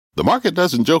The market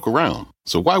doesn't joke around,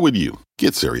 so why would you?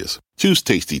 Get serious. Choose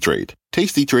Tasty Trade.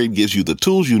 Tasty Trade gives you the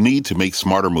tools you need to make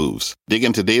smarter moves. Dig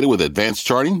into data with advanced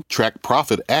charting, track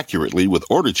profit accurately with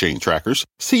order chain trackers,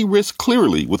 see risk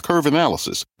clearly with curve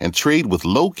analysis, and trade with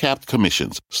low-capped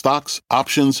commissions, stocks,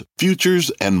 options,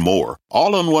 futures, and more.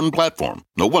 All on one platform.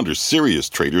 No wonder serious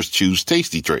traders choose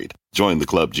Tasty Trade. Join the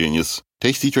club, genius.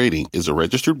 Tasty Trading is a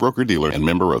registered broker-dealer and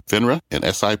member of FINRA and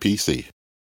SIPC.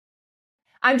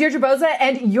 I'm Deirdre Boza,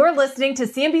 and you're listening to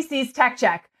CNBC's Tech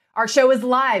Check. Our show is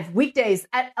live weekdays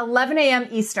at 11 a.m.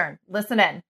 Eastern. Listen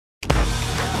in.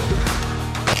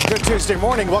 Good Tuesday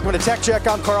morning. Welcome to Tech Check.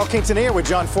 I'm Carl Quintanilla with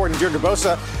John Ford and Deirdre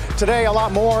Boza. Today, a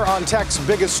lot more on tech's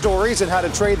biggest stories and how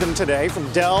to trade them today,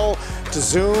 from Dell to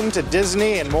Zoom to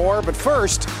Disney and more. But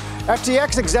first,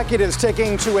 FTX executives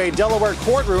taking to a Delaware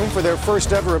courtroom for their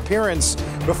first ever appearance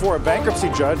before a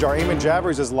bankruptcy judge. Our Eamon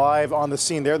Javers is live on the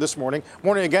scene there this morning.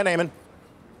 Morning again, Eamon.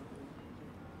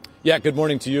 Yeah, good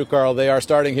morning to you, Carl. They are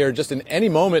starting here just in any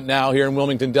moment now here in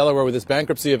Wilmington, Delaware, with this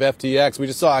bankruptcy of FTX. We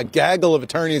just saw a gaggle of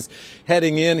attorneys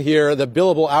heading in here. The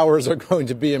billable hours are going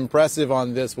to be impressive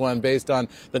on this one based on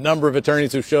the number of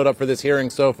attorneys who showed up for this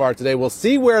hearing so far today. We'll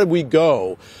see where we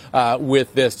go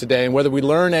with this today and whether we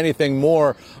learn anything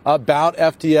more about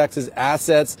FTX's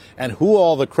assets and who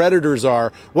all the creditors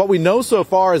are. What we know so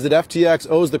far is that FTX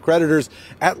owes the creditors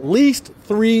at least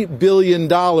 $3 billion.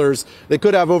 They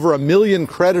could have over 1 million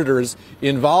creditors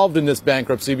involved in this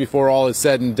bankruptcy before all is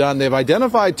said and done. They've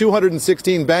identified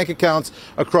 216 bank accounts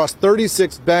across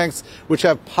 36 banks which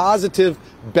have positive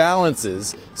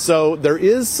balances. So there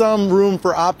is some room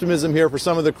for optimism here for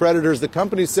some of the creditors. The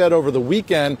company said over the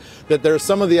weekend that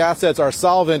some of the assets are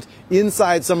solvent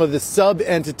inside some of the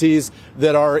sub-entities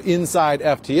that are inside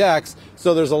FTX.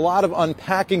 So there's a lot of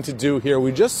unpacking to do here.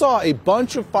 We just saw a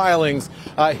bunch of filings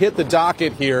hit the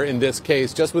docket here in this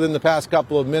case just within the past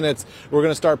couple of minutes. We're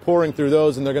going to start pouring through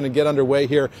those, and they're going to get underway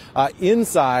here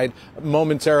inside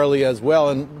momentarily as well.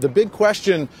 And the big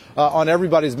question on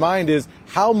everybody's mind is,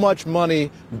 how much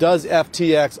money does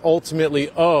FTX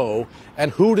ultimately owe,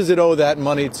 and who does it owe that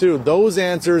money to? Those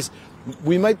answers,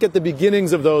 we might get the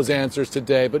beginnings of those answers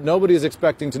today, but nobody is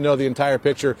expecting to know the entire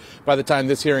picture by the time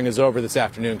this hearing is over this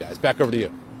afternoon, guys. Back over to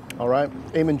you. All right.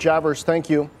 Eamon Javers, thank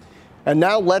you. And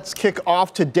now let's kick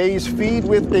off today's feed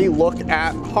with a look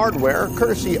at hardware,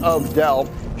 courtesy of Dell.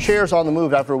 Shares on the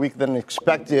move after a week than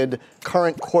expected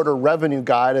current quarter revenue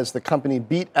guide as the company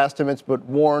beat estimates but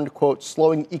warned, quote,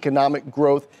 slowing economic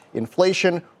growth,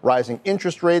 inflation, rising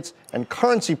interest rates, and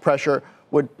currency pressure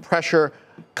would pressure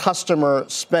customer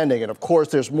spending. And of course,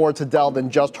 there's more to Dell than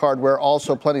just hardware,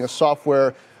 also plenty of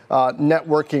software,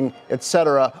 networking, et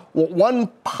cetera. Well, one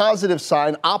positive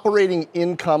sign, operating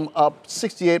income up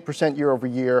 68% year over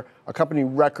year, a company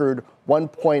record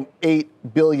 $1.8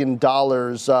 billion.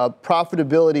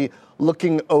 Profitability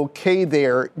looking okay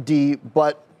there, D,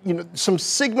 but some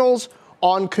signals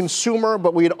on consumer,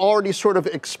 but we had already sort of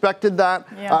expected that.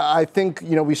 Yeah. I think,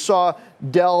 we saw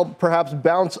Dell perhaps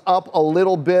bounce up a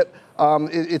little bit.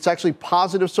 It's actually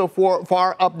positive so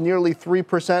far, up nearly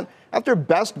 3%. After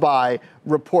Best Buy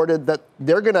reported that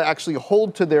they're going to actually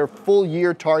hold to their full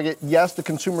year target. Yes, the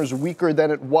consumer is weaker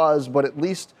than it was, but at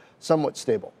least somewhat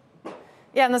stable.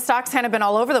 Yeah, and the stock's kind of been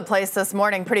all over the place this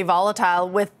morning, pretty volatile.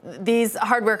 With these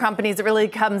hardware companies, it really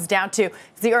comes down to,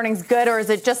 is the earnings good or is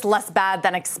it just less bad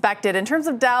than expected? In terms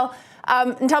of Dell,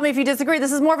 and tell me if you disagree,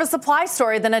 this is more of a supply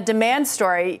story than a demand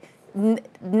story.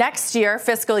 Next year,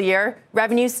 fiscal year,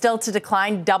 revenue still to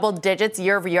decline double digits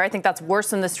year over year. I think that's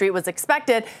worse than the street was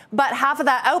expected. But half of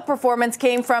that outperformance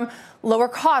came from lower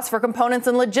costs for components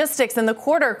and logistics in the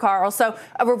quarter, Carl. So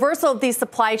a reversal of these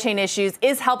supply chain issues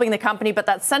is helping the company. But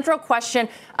that central question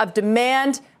of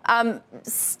demand,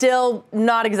 still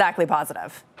not exactly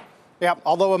positive. Yeah,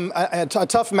 although a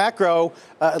tough macro,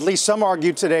 at least some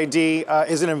argue today, D,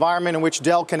 is an environment in which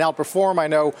Dell can outperform. I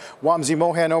know Wamsi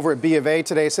Mohan over at B of A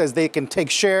today says they can take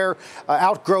share,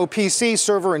 outgrow PC,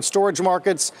 server, and storage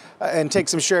markets, and take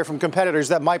some share from competitors.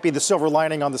 That might be the silver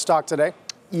lining on the stock today.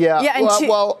 Yeah,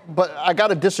 but I got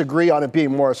to disagree on it being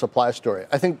more a supply story.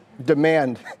 I think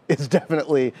demand is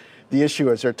definitely the issue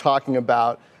as they're talking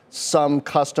about some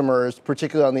customers,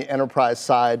 particularly on the enterprise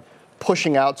side,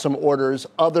 pushing out some orders,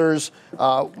 others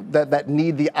that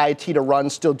need the IT to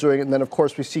run still doing it. And then, of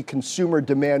course, we see consumer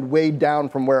demand way down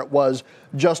from where it was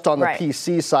just on the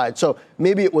PC side. So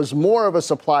maybe it was more of a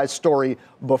supply story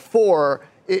before.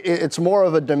 It's more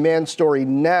of a demand story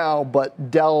now,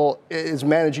 but Dell is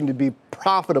managing to be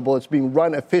profitable. It's being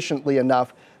run efficiently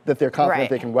enough that they're confident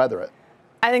they can weather it.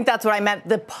 I think that's what I meant.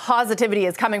 The positivity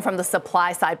is coming from the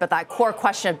supply side, but that core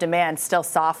question of demand still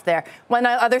soft there. One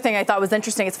other thing I thought was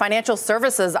interesting is financial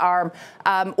services arm.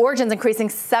 Origin's increasing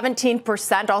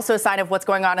 17%, also a sign of what's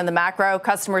going on in the macro.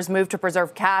 Customers move to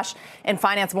preserve cash and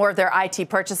finance more of their IT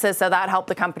purchases, so that helped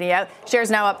the company out.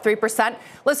 Shares now up 3%.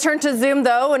 Let's turn to Zoom,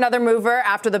 though, another mover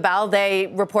after the bell.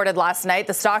 They reported last night.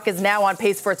 The stock is now on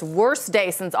pace for its worst day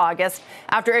since August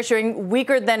after issuing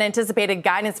weaker than anticipated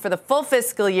guidance for the full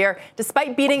fiscal year,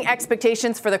 despite beating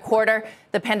expectations for the quarter.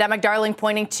 The pandemic darling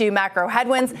pointing to macro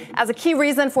headwinds as a key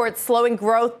reason for its slowing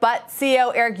growth. But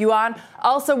CEO Eric Yuan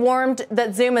also warned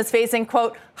that Zoom is facing,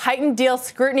 quote, heightened deal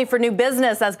scrutiny for new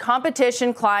business as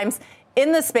competition climbs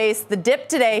in the space. The dip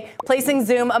today placing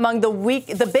Zoom among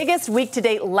the biggest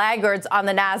week-to-date laggards on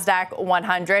the NASDAQ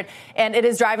 100. And it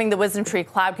is driving the Wisdom Tree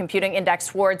Cloud Computing Index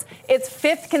towards its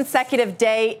fifth consecutive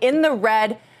day in the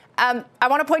red. I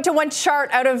want to point to one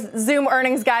chart out of Zoom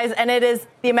earnings, guys, and it is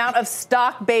the amount of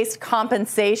stock-based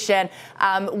compensation.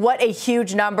 What a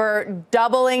huge number,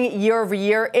 doubling year over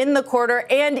year in the quarter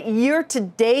and year to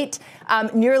date,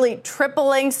 nearly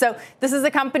tripling. So this is a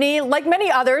company, like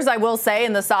many others, I will say,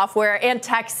 in the software and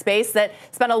tech space that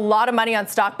spent a lot of money on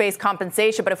stock-based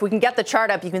compensation. But if we can get the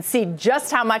chart up, you can see just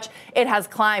how much it has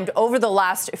climbed over the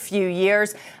last few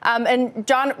years. And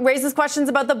John raises questions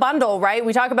about the bundle, right?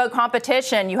 We talk about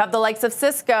competition. You have the likes of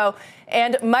Cisco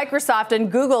and Microsoft and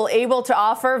Google able to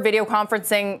offer video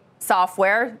conferencing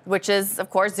software, which is, of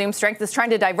course, Zoom's strength, is trying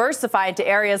to diversify into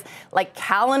areas like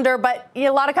calendar. But a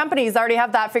lot of companies already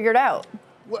have that figured out.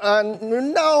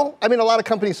 No. I mean, a lot of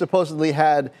companies supposedly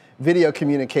had video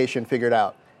communication figured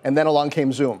out. And then along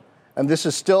came Zoom. And this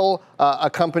is still a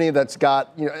company that's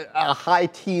got a high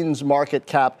teens market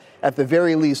cap at the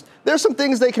very least. There's some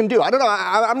things they can do. I don't know.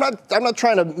 I'm not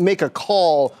trying to make a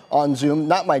call on Zoom.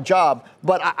 Not my job.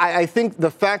 But I think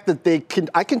the fact that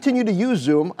I continue to use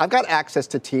Zoom. I've got access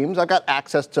to Teams. I've got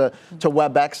access to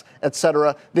WebEx, et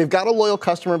cetera. They've got a loyal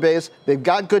customer base. They've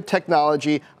got good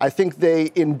technology. I think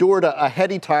they endured a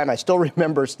heady time. I still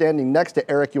remember standing next to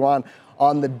Eric Yuan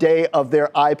on the day of their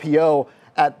IPO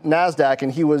at NASDAQ,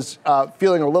 and he was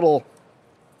feeling a little,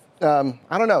 I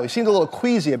don't know, he seemed a little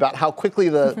queasy about how quickly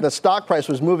the stock price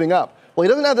was moving up. Well, he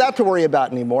doesn't have that to worry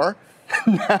about anymore.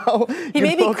 Now he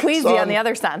may be queasy on the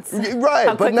other sense.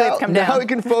 Right, but now he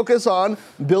can focus on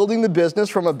building the business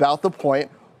from about the point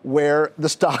where the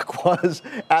stock was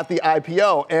at the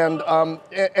IPO.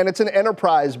 And it's an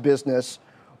enterprise business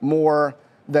more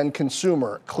than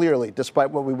consumer, clearly,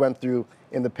 despite what we went through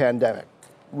in the pandemic.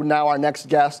 Now our next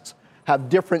guests have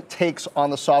different takes on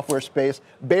the software space.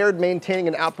 Baird maintaining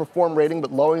an outperform rating,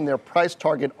 but lowering their price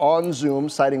target on Zoom,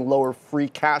 citing lower free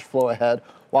cash flow ahead,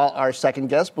 while our second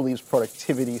guest believes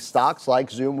productivity stocks like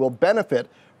Zoom will benefit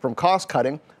from cost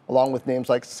cutting, along with names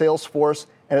like Salesforce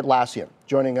and Atlassian.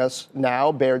 Joining us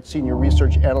now, Baird senior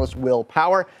research analyst Will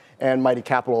Power and Moatti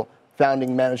Capital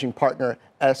founding managing partner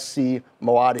SC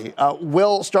Moatti.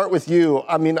 Will, start with you.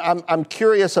 I mean, I'm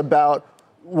curious about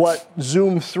what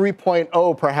Zoom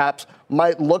 3.0 perhaps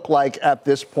might look like at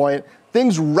this point.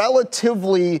 Things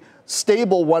relatively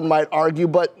stable, one might argue,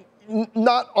 but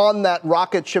not on that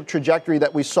rocket ship trajectory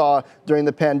that we saw during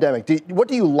the pandemic. What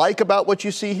do you like about what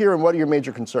you see here, and what are your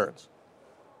major concerns?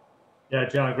 Yeah,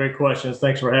 John, great questions.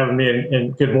 Thanks for having me,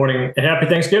 and good morning, and happy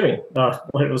Thanksgiving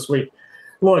later this week.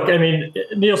 Look, I mean,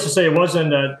 needless to say, it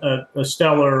wasn't a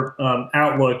stellar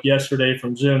outlook yesterday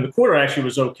from Zoom. The quarter actually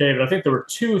was okay, but I think there were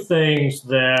two things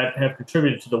that have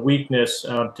contributed to the weakness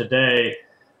today.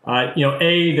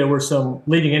 There were some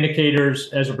leading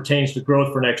indicators as it pertains to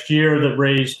growth for next year that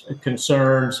raised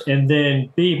concerns, and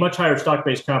then B, much higher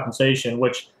stock-based compensation,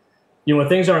 which, when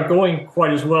things aren't going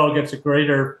quite as well, gets a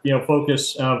greater,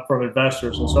 focus from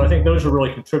investors. And so I think those are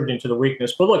really contributing to the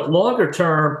weakness. But look, longer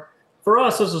term, for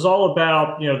us, this is all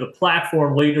about, the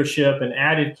platform leadership and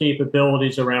added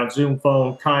capabilities around Zoom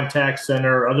Phone, Contact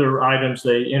Center, other items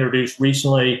they introduced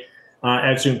recently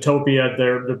at Zoomtopia,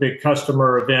 their big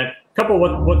customer event, coupled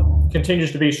with what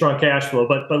continues to be strong cash flow.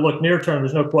 But look, near term,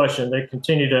 there's no question they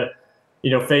continue to,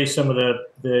 face some of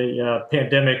the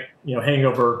pandemic,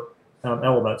 hangover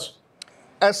elements.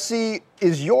 SC,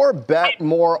 is your bet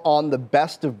more on the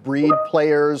best of breed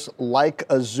players like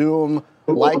a Zoom,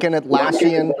 like an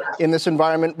Atlassian in this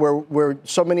environment where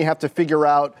so many have to figure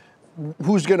out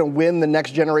who's going to win the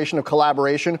next generation of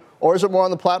collaboration? Or is it more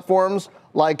on the platforms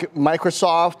like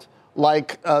Microsoft,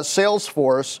 like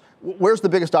Salesforce? Where's the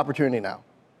biggest opportunity now?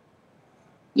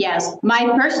 Yes, my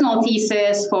personal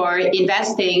thesis for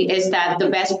investing is that the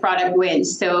best product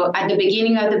wins. So at the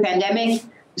beginning of the pandemic,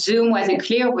 Zoom was a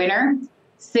clear winner.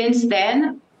 Since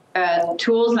then,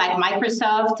 tools like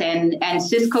Microsoft and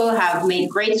Cisco have made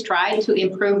great strides to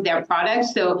improve their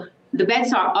products. So the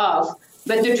bets are off.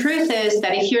 But the truth is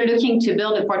that if you're looking to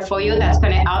build a portfolio that's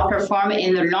going to outperform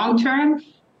in the long term,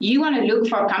 you want to look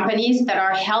for companies that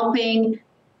are helping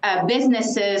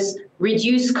businesses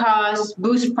reduce costs,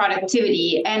 boost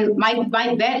productivity. And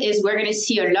my bet is we're going to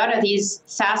see a lot of these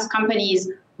SaaS companies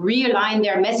realign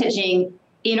their messaging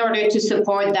in order to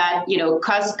support that,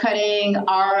 cost cutting,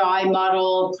 ROI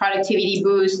model, productivity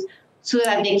boost, so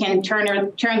that they can turn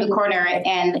the corner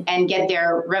and get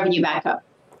their revenue back up.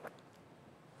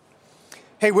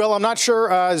 Hey, Will, I'm not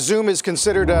sure Zoom is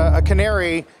considered a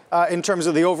canary in terms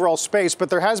of the overall space, but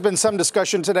there has been some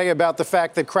discussion today about the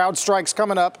fact that CrowdStrike's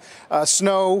coming up,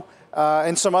 Snow,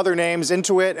 and some other names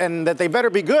into it, and that they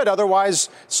better be good. Otherwise,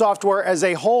 software as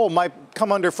a whole might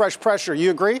come under fresh pressure.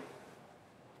 You agree?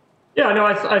 Yeah, no,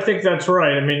 I think that's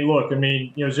right.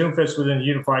 Zoom fits within the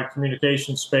unified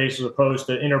communication space as opposed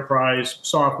to enterprise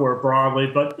software broadly,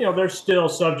 but, they're still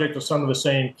subject to some of the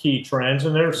same key trends,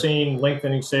 and they're seeing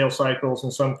lengthening sales cycles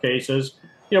in some cases.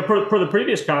 Per the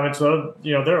previous comments, though,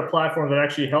 they're a platform that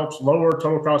actually helps lower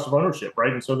total cost of ownership,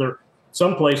 right? And so there are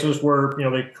some places where,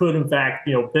 they could, in fact,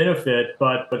 benefit,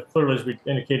 but clearly, as we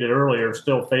indicated earlier,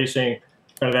 still facing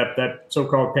kind of that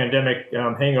so-called pandemic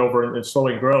hangover and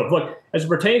slowing growth. Look, as it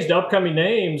pertains to upcoming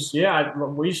names,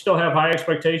 we still have high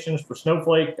expectations for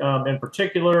Snowflake in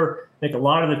particular. I think a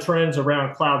lot of the trends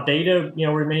around cloud data,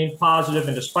 remain positive.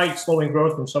 And despite slowing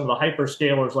growth from some of the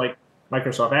hyperscalers like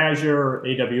Microsoft Azure,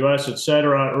 AWS, et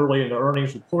cetera, early in the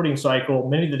earnings reporting cycle,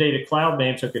 many of the data cloud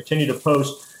names have continued to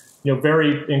post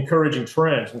very encouraging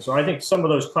trends. And so I think some of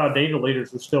those cloud data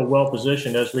leaders are still well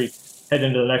positioned as we head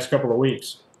into the next couple of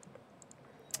weeks.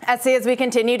 Etsy, as we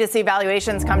continue to see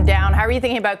valuations come down, how are you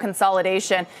thinking about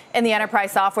consolidation in the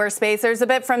enterprise software space? There's a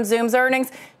bit from Zoom's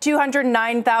earnings,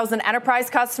 209,000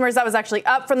 enterprise customers. That was actually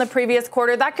up from the previous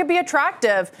quarter. That could be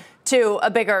attractive to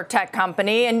a bigger tech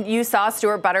company. And you saw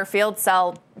Stuart Butterfield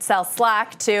sell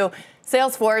Slack to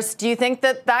Salesforce. Do you think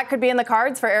that could be in the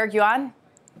cards for Eric Yuan?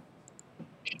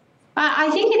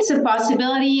 I think it's a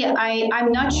possibility.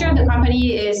 I'm not sure the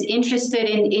company is interested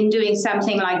in doing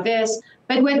something like this.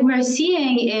 But what we're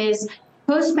seeing is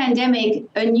post-pandemic,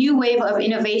 a new wave of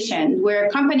innovation where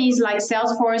companies like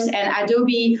Salesforce and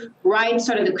Adobe ride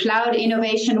sort of the cloud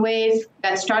innovation wave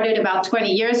that started about 20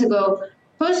 years ago.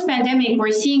 Post-pandemic,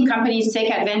 we're seeing companies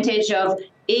take advantage of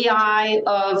AI,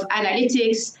 of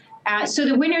analytics. So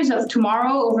the winners of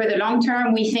tomorrow over the long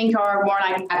term, we think are more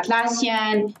like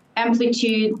Atlassian,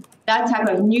 Amplitude, that type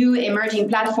of new emerging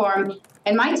platform.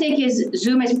 And my take is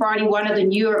Zoom is probably one of the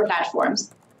newer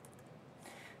platforms.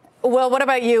 Well, what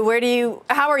about you?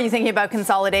 How are you thinking about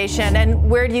consolidation,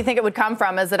 and where do you think it would come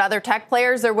from? Is it other tech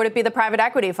players, or would it be the private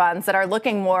equity funds that are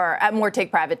looking at more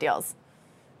take-private deals?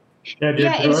 Yeah,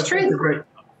 it's true.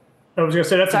 I was going to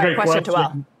say that's a great question. To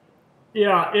well.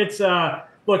 Yeah, it's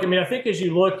look. I think as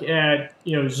you look at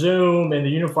Zoom and the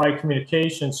unified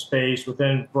communication space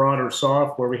within broader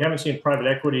software, we haven't seen private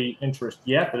equity interest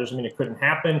yet. That doesn't mean it couldn't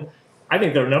happen. I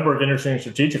think there are a number of interesting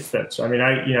strategic fits. There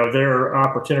are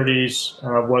opportunities,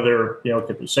 whether, it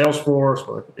could be Salesforce,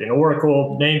 or it could be an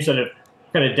Oracle, names that have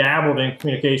kind of dabbled in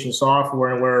communication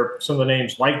software, and where some of the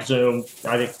names like Zoom,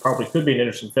 I think probably could be an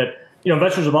interesting fit.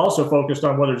 Investors have also focused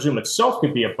on whether Zoom itself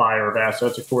could be a buyer of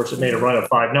assets. Of course, it made a run of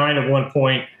 5.9 at one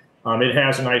point. It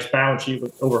has a nice balance sheet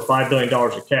with over $5 billion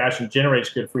of cash and generates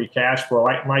good free cash flow.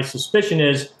 My suspicion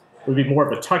is it would be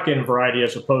more of a tuck-in variety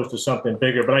as opposed to something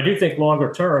bigger. But I do think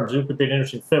longer term, Zoom could be an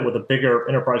interesting fit with a bigger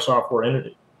enterprise software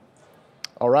entity.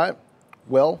 All right.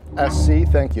 Will, SC,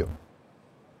 thank you.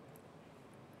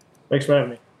 Thanks for having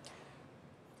me.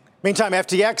 Meantime,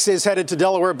 FTX is headed to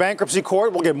Delaware bankruptcy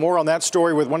court. We'll get more on that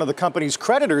story with one of the company's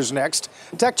creditors next.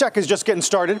 Tech Check is just getting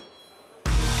started.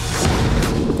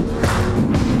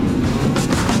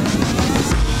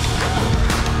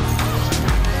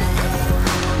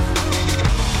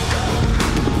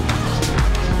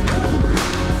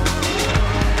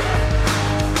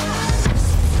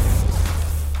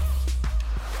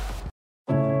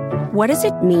 What does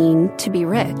it mean to be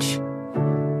rich?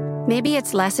 Maybe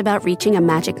it's less about reaching a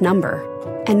magic number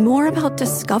and more about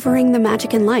discovering the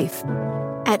magic in life.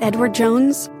 At Edward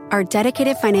Jones, our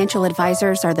dedicated financial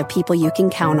advisors are the people you can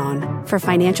count on for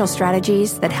financial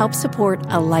strategies that help support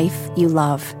a life you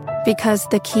love. Because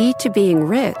the key to being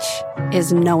rich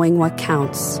is knowing what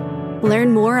counts.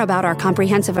 Learn more about our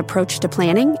comprehensive approach to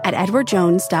planning at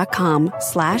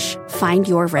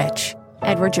edwardjones.com/findyourrich.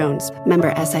 Edward Jones,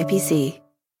 member SIPC.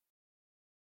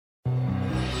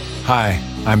 Hi,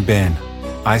 I'm Ben.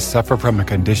 I suffer from a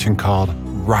condition called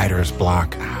writer's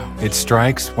block. It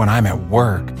strikes when I'm at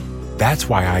work. That's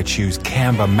why I choose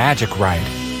Canva Magic Write.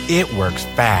 It works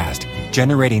fast,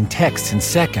 generating text in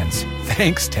seconds,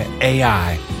 thanks to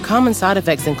AI. Common side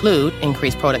effects include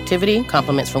increased productivity,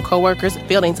 compliments from coworkers,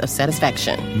 feelings of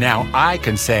satisfaction. Now I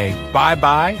can say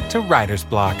bye-bye to writer's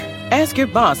block. Ask your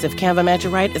boss if Canva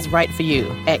Magic Write is right for you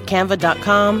at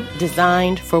canva.com,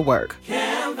 designed for work.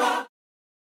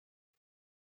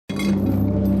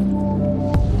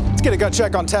 Let's get a gut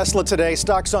check on Tesla today.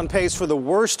 Stocks on pace for the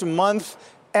worst month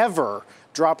ever,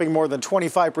 dropping more than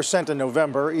 25% in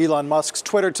November. Elon Musk's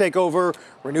Twitter takeover,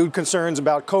 renewed concerns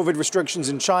about COVID restrictions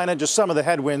in China, just some of the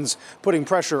headwinds putting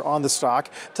pressure on the stock.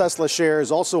 Tesla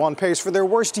shares also on pace for their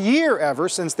worst year ever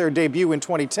since their debut in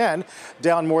 2010,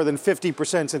 down more than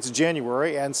 50% since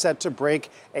January and set to break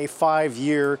a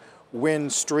 5-year win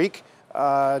streak.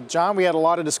 John, we had a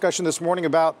lot of discussion this morning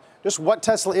about just what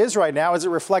Tesla is right now. Is it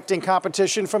reflecting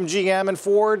competition from GM and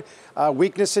Ford,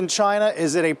 weakness in China?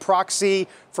 Is it a proxy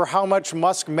for how much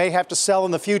Musk may have to sell in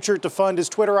the future to fund his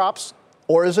Twitter ops?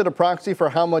 Or is it a proxy for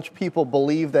how much people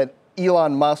believe that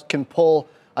Elon Musk can pull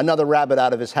another rabbit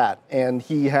out of his hat? And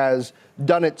he has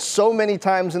done it so many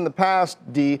times in the past,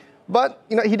 D. But,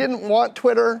 he didn't want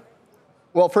Twitter.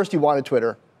 Well, first he wanted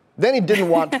Twitter. Then he didn't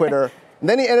want Twitter. And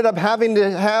then he ended up having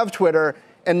to have Twitter.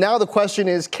 And now the question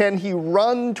is, can he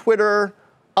run Twitter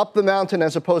up the mountain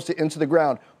as opposed to into the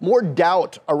ground? More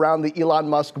doubt around the Elon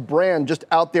Musk brand just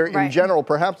out there in general.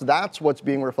 Perhaps that's what's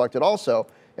being reflected also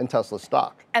in Tesla's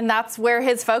stock. And that's where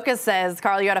his focus is.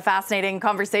 Carl, you had a fascinating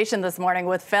conversation this morning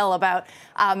with Phil about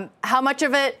how much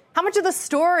of the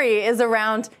story is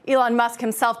around Elon Musk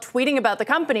himself tweeting about the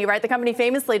company, right? The company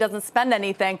famously doesn't spend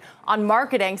anything on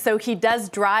marketing, so he does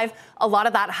drive a lot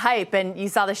of that hype. And you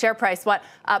saw the share price,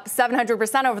 up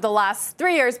 700% over the last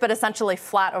 3 years, but essentially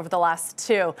flat over the last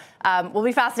 2. Will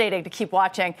be fascinating to keep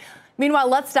watching. Meanwhile,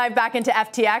 let's dive back into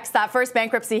FTX, that first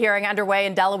bankruptcy hearing underway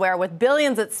in Delaware with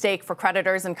billions at stake for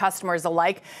creditors and customers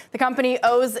alike. The company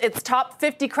owes its top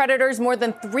 50 creditors more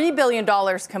than $3 billion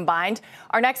combined.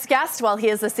 Our next guest, he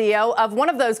is the CEO of one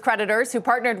of those creditors who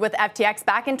partnered with FTX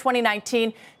back in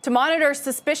 2019 to monitor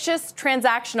suspicious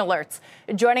transaction alerts.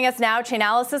 Joining us now,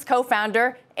 Chainalysis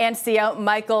co-founder and CEO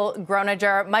Michael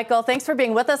Gronager. Michael, thanks for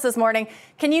being with us this morning.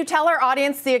 Can you tell our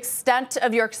audience the extent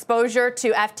of your exposure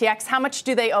to FTX? How much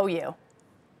do they owe you?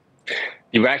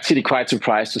 You were actually quite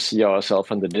surprised to see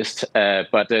ourselves on the list,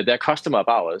 but they're a customer of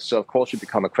ours, so of course we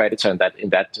become a creditor in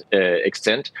that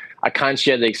extent. I can't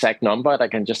share the exact number. I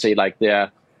can just say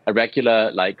they're a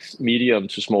regular medium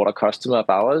to smaller customer of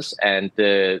ours, and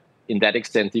in that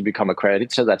extent they become a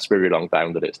creditor. That's very long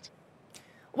down the list.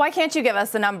 Why can't you give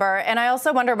us the number? And I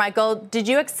also wonder, Michael, did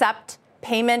you accept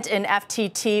payment in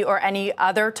FTT or any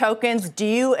other tokens? Do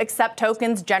you accept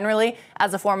tokens generally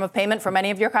as a form of payment from any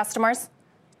of your customers?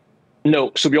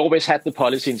 No. So we always had the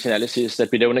policy in Chainalysis that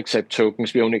we don't accept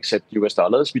tokens. We only accept US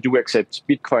dollars. We do accept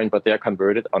Bitcoin, but they're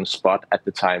converted on spot at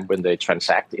the time when they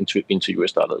transact into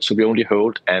US dollars. So we only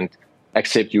hold and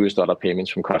accept US dollar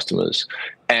payments from customers.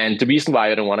 And the reason why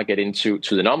I don't want to get into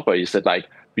the number is that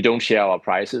we don't share our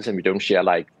prices and we don't share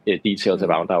details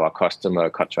around our customer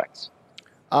contracts.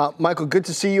 Michael, good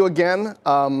to see you again.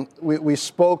 We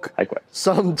spoke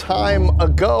some time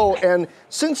ago, and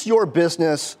since your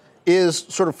business is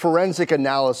sort of forensic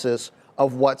analysis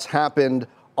of what's happened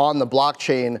on the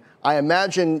blockchain, I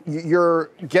imagine you're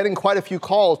getting quite a few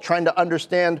calls trying to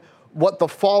understand what the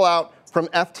fallout from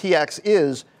FTX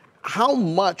is. How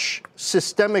much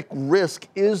systemic risk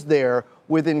is there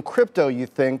within crypto, you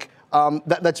think,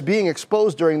 that's being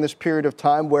exposed during this period of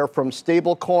time where from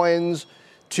stable coins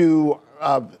to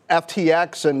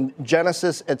FTX and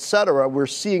Genesis, et cetera, we're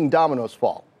seeing dominoes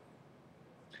fall?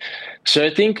 So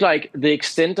I think the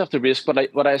extent of the risk,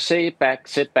 what I said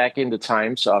back in the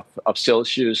times of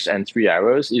Celsius and 3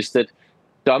 Arrows is that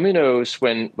dominoes,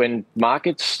 when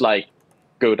markets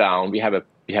go down, we have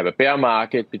a bear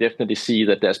market. We definitely see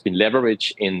that there's been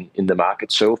leverage in the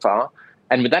market so far.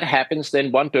 And when that happens,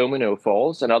 then one domino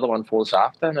falls, another one falls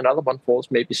after, and another one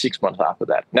falls maybe 6 months after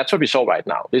that. And that's what we saw right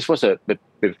now. This was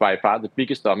by far the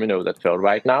biggest domino that fell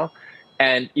right now.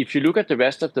 And if you look at the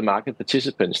rest of the market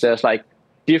participants, there's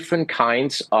different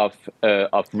kinds of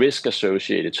risk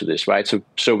associated to this, right?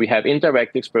 So we have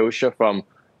indirect exposure from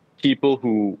people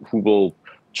who will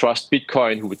trust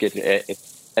Bitcoin, who will get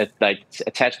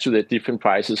attached to the different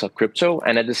prices of crypto.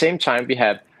 And at the same time, we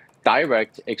have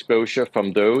direct exposure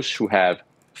from those who have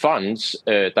funds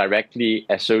directly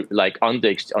on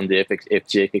the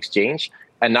FTX exchange,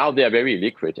 and now they are very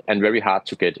liquid and very hard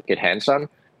to get hands on,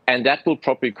 and that will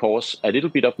probably cause a little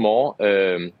bit of more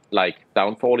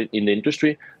downfall in the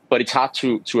industry. But it's hard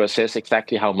to assess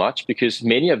exactly how much, because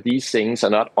many of these things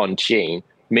are not on chain.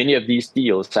 many of these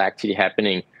deals are actually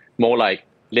happening more like,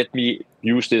 let me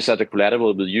use this as a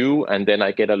collateral with you, and then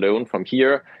I get a loan from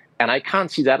here. And I can't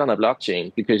see that on a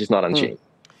blockchain because it's not on chain.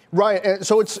 Right. And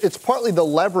so it's partly the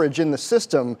leverage in the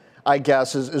system, I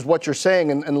guess, is what you're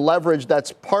saying, and leverage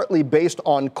that's partly based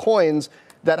on coins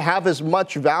that have as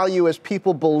much value as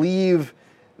people believe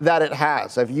that it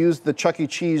has. I've used the Chuck E.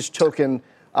 Cheese token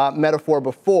metaphor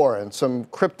before, and some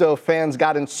crypto fans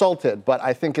got insulted, but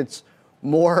I think it's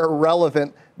more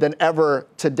relevant than ever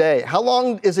today. How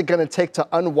long is it going to take to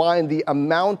unwind the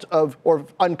amount of, or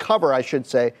uncover, I should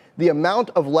say, the amount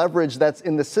of leverage that's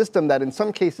in the system that in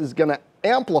some cases is going to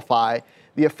amplify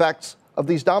the effects of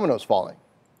these dominoes falling?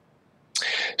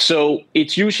 So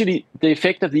it's usually, the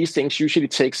effect of these things usually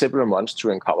takes several months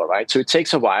to uncover, right? So it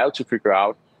takes a while to figure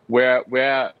out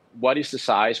what is the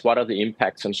size, what are the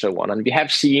impacts, and so on. And we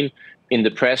have seen in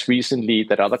the press recently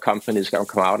that other companies have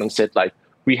come out and said, like,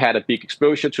 we had a big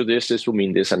exposure to this, this will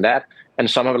mean this and that. And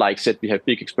some have said we have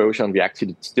big exposure and we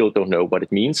actually still don't know what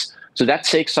it means. So that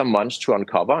takes some months to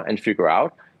uncover and figure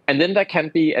out. And then there can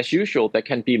be, as usual, there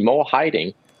can be more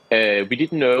hiding. We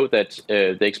didn't know that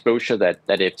the exposure that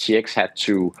FTX had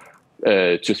to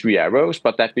 3 Arrows,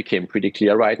 but that became pretty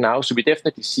clear right now. So we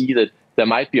definitely see that there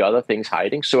might be other things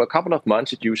hiding. So a couple of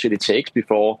months it usually takes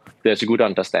before there's a good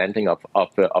understanding of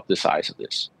the size of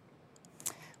this.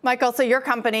 Michael, so your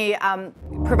company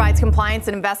provides compliance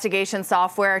and investigation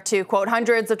software to, quote,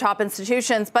 hundreds of top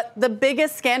institutions. But the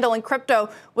biggest scandal in crypto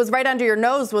was right under your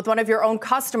nose with one of your own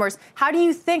customers. How do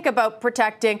you think about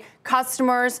protecting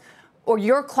customers or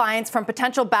your clients from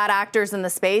potential bad actors in the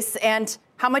space? And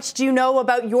how much do you know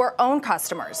about your own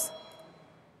customers?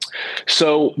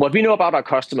 So what we know about our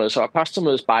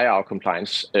customers buy our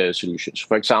compliance solutions.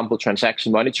 For example,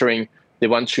 transaction monitoring, they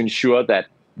want to ensure that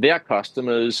their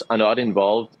customers are not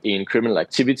involved in criminal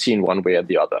activity in one way or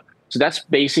the other. So that's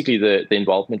basically the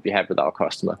involvement we have with our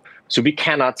customer. So we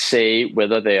cannot say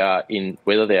whether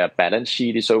their balance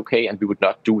sheet is okay, and we would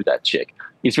not do that check.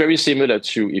 It's very similar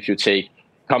to if you take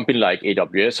a company like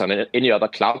AWS or any other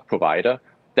cloud provider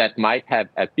that might have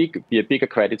be a bigger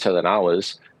creditor than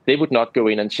ours. They would not go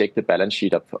in and check the balance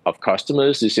sheet of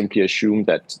customers. They simply assume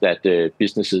that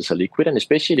businesses are liquid, and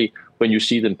especially when you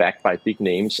see them backed by big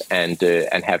names and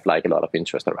have a lot of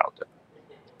interest around them.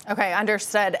 Okay,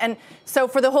 understood. And so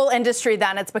for the whole industry,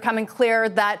 then, it's becoming clear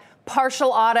that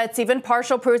partial audits, even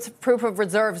partial proof of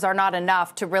reserves, are not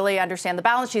enough to really understand the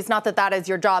balance sheets. Not that that is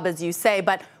your job, as you say,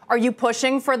 but are you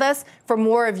pushing for this, for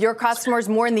more of your customers,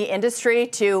 more in the industry,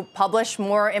 to publish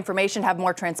more information, have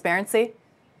more transparency?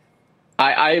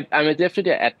 I'm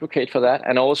definitely an advocate for that,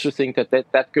 and I also think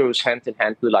that goes hand in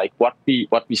hand with what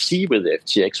we see with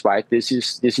FTX. Right, this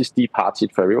is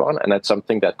deep-hearted for everyone, and that's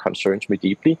something that concerns me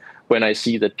deeply when I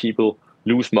see that people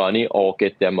lose money or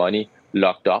get their money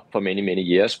locked up for many, many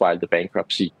years while the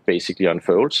bankruptcy basically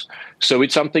unfolds. So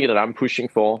it's something that I'm pushing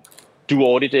for. Do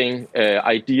auditing,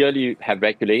 ideally have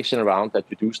regulation around that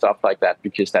we do stuff like that,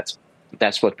 because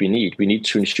that's what we need. We need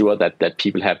to ensure that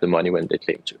people have the money when they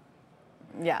claim to.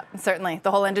 Yeah, certainly. The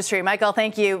whole industry. Michael,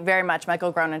 thank you very much.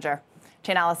 Michael Gronager,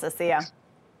 Chainalysis CEO.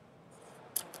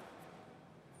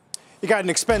 You got an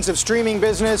expensive streaming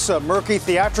business, a murky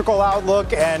theatrical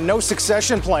outlook, and no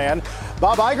succession plan.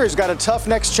 Bob Iger's got a tough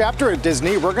next chapter at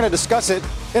Disney. We're going to discuss it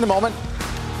in a moment.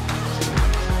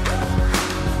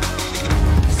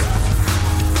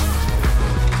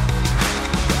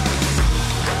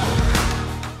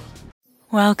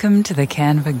 Welcome to the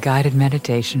Canva guided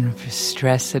meditation for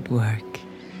stress at work.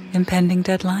 Impending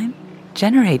deadline?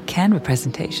 Generate Canva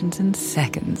presentations in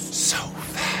seconds. So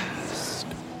fast.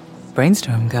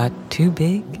 Brainstorm got too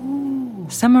big? Ooh.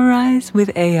 Summarize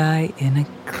with AI in a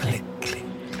click.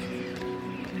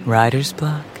 Writer's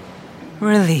block?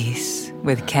 Release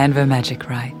with Canva Magic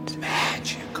Write.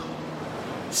 Magical.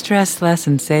 Stress less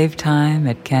and save time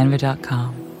at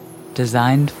canva.com.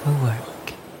 Designed for work.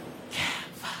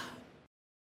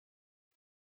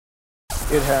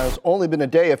 It has only been a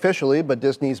day officially, but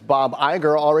Disney's Bob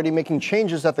Iger already making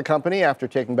changes at the company after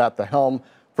taking back the helm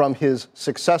from his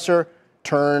successor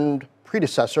turned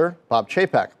predecessor, Bob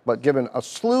Chapek. But given a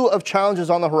slew of challenges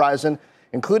on the horizon,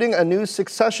 including a new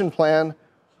succession plan,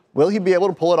 will he be able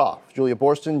to pull it off? Julia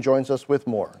Boorstin joins us with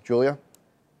more. Julia?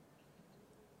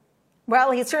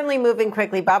 Well, he's certainly moving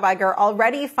quickly. Bob Iger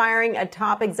already firing a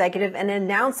top executive and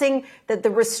announcing that the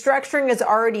restructuring is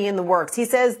already in the works. He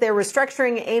says their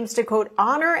restructuring aims to, quote,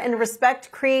 honor and respect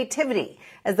creativity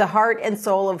as the heart and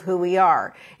soul of who we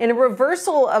are. In a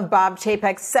reversal of Bob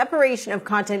Chapek's separation of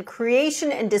content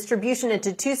creation and distribution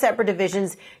into two separate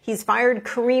divisions, he's fired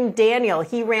Kareem Daniel.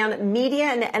 He ran Media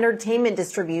and Entertainment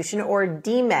Distribution, or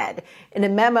DMED. In a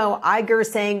memo, Iger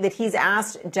saying that he's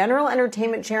asked General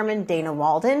Entertainment Chairman Dana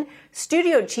Walden,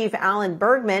 Studio Chief Alan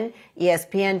Bergman,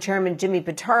 ESPN Chairman Jimmy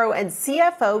Pitaro, and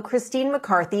CFO Christine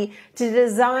McCarthy to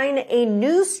design a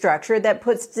new structure that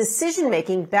puts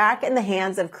decision-making back in the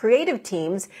hands of creative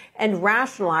teams and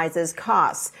rationalizes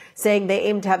costs, saying they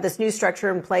aim to have this new structure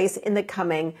in place in the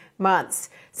coming months.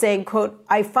 Saying, quote,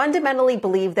 I fundamentally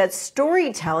believe that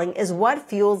storytelling is what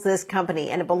fuels this company,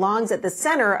 and it belongs at the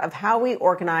center of how we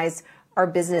organize our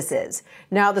businesses.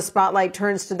 Now the spotlight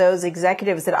turns to those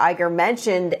executives that Iger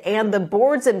mentioned and the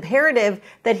board's imperative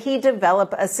that he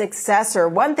develop a successor,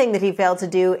 one thing that he failed to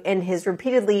do in his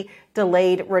repeatedly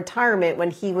delayed retirement when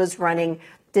he was running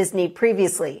Disney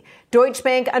previously. Deutsche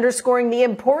Bank underscoring the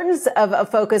importance of a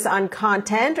focus on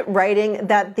content, writing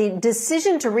that the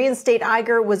decision to reinstate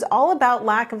Iger was all about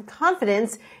lack of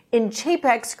confidence in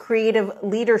Chapek's creative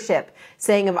leadership,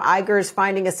 saying of Iger's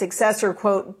finding a successor,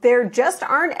 quote, there just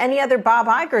aren't any other Bob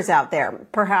Igers out there.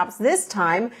 Perhaps this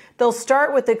time they'll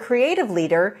start with the creative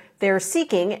leader they're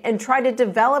seeking and try to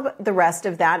develop the rest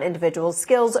of that individual's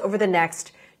skills over the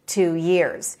next 2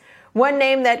 years. One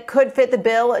name that could fit the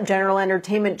bill, General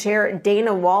Entertainment Chair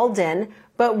Dana Walden.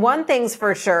 But one thing's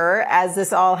for sure, as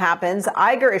this all happens,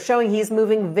 Iger is showing he's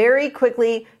moving very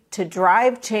quickly to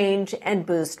drive change and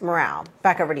boost morale.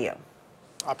 Back over to you.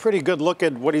 A pretty good look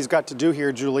at what he's got to do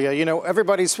here, Julia. You know,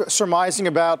 everybody's surmising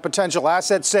about potential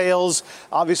asset sales.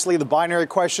 Obviously, the binary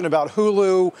question about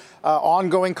Hulu,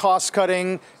 ongoing cost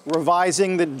cutting,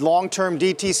 revising the long-term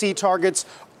DTC targets.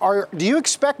 Do you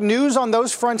expect news on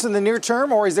those fronts in the near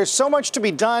term, or is there so much to be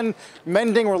done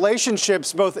mending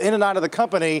relationships both in and out of the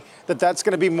company that that's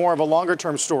going to be more of a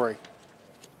longer-term story?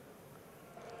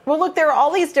 Well, look, there are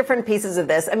all these different pieces of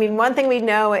this. I mean, one thing we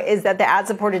know is that the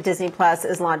ad-supported Disney Plus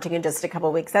is launching in just a couple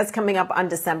of weeks. That's coming up on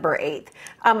December 8th.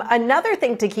 Another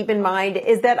thing to keep in mind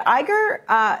is that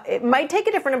Iger might take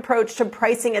a different approach to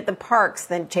pricing at the parks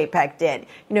than Chapek did.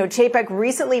 You know, Chapek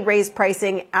recently raised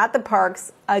pricing at the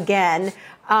parks again.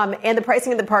 And the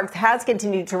pricing of the parks has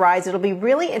continued to rise. It'll be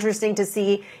really interesting to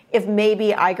see if maybe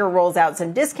Iger rolls out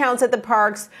some discounts at the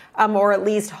parks, or at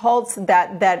least halts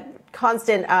that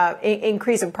constant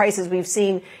increase of prices we've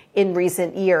seen in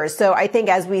recent years. So I think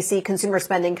as we see consumer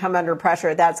spending come under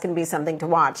pressure, that's going to be something to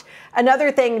watch.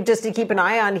 Another thing just to keep an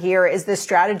eye on here is the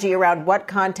strategy around what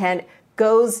content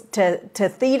goes to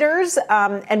theaters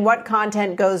and what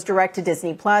content goes direct to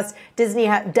Disney Plus. Disney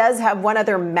does have one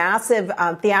other massive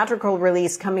theatrical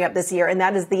release coming up this year, and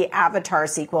that is the Avatar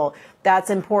sequel.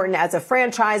 That's important as a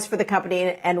franchise for the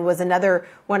company and was another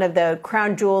one of the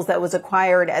crown jewels that was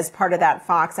acquired as part of that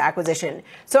Fox acquisition.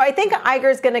 So I think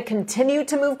Iger is going to continue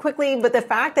to move quickly, but the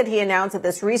fact that he announced that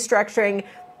this restructuring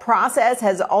process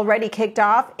has already kicked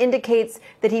off indicates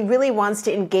that he really wants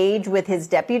to engage with his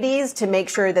deputies to make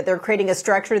sure that they're creating a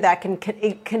structure that can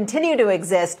continue to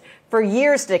exist for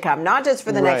years to come, not just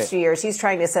for the next few years. He's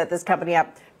trying to set this company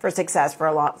up for success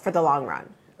for the long run.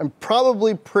 And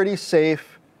probably pretty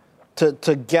safe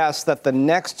to guess that the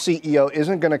next CEO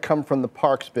isn't going to come from the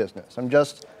parks business. I'm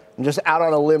just out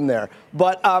on a limb there.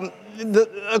 But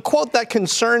a quote that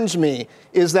concerns me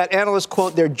is that analysts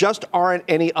quote, there just aren't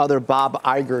any other Bob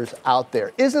Igers out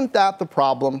there. Isn't that the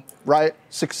problem, right?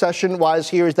 Succession-wise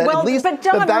here is that at least but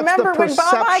John, that's remember the when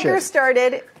perception. Bob Iger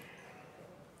started.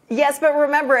 Yes, but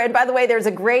remember, and by the way, there's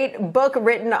a great book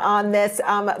written on this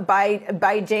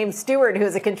by James Stewart, who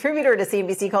is a contributor to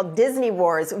CNBC, called Disney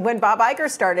Wars. When Bob Iger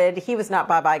started, he was not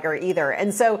Bob Iger either.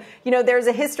 And so, you know, there's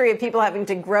a history of people having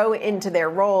to grow into their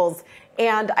roles.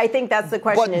 And I think that's the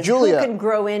question is, Julia, who can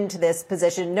grow into this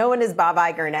position? No one is Bob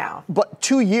Iger now. But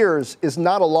 2 years is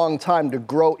not a long time to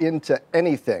grow into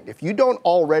anything. If you don't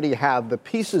already have the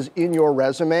pieces in your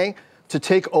resume to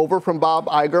take over from Bob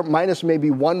Iger, minus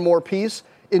maybe one more piece,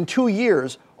 in 2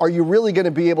 years, are you really going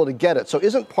to be able to get it? So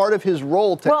isn't part of his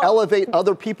role to elevate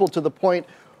other people to the point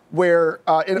where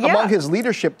among his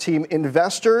leadership team,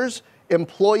 investors,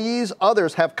 employees,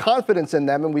 others have confidence in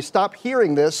them, and we stop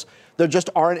hearing this, there just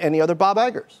aren't any other Bob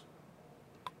Igers?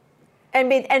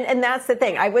 And that's the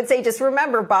thing. I would say just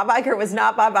remember, Bob Iger was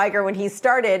not Bob Iger when he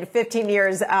started 15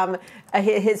 years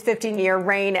his 15-year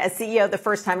reign as CEO the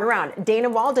first time around. Dana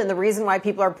Walden, the reason why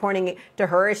people are pointing to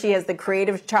her is she has the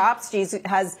creative chops. She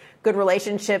has good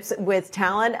relationships with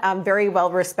talent, very well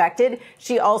respected.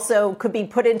 She also could be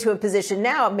put into a position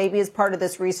now, maybe as part of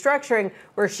this restructuring,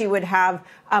 where she would have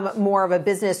more of a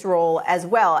business role as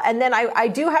well. And then I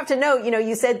do have to note,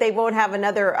 you said they won't have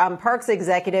another Parks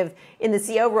executive in the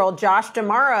CEO role. Josh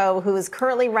D'Amaro, who is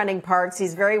currently running Parks,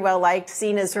 he's very well liked,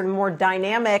 seen as sort of more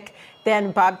dynamic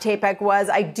than Bob Chapek was.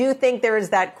 I do think there is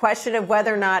that question of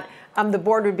whether or not the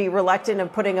board would be reluctant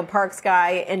of putting a Parks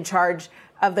guy in charge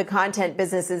of the content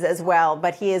businesses as well.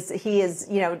 But he is,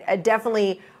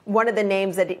 definitely one of the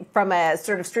names that, from a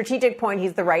sort of strategic point,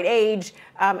 he's the right age,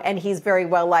 and he's very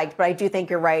well liked. But I do think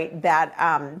you're right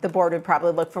that the board would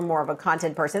probably look for more of a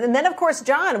content person. And then, of course,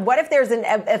 John, what if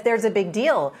there's a big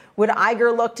deal? Would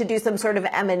Iger look to do some sort of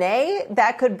M&A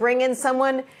that could bring in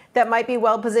someone that might be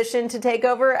well positioned to take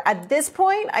over? At this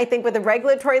point, I think with the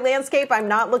regulatory landscape, I'm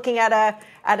not looking at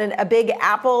a big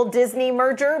Apple Disney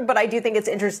merger, but I do think it's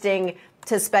interesting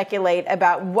to speculate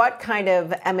about what kind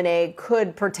of M&A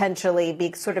could potentially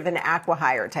be sort of an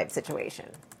acqui-hire type situation.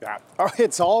 Yeah.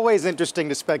 It's always interesting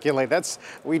to speculate.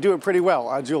 We do it pretty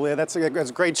well, Julia. That's a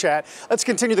great chat. Let's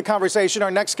continue the conversation.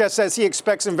 Our next guest says he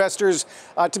expects investors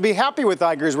to be happy with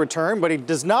Iger's return, but he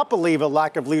does not believe a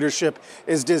lack of leadership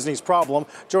is Disney's problem.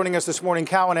 Joining us this morning,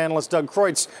 Cowen analyst Doug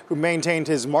Creutz, who maintained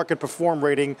his market perform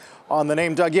rating on the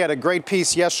name. Doug, you had a great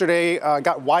piece yesterday,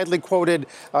 got widely quoted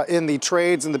in the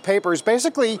trades and the papers.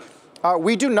 Basically,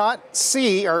 we do not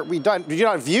see, or we do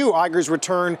not view Iger's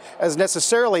return as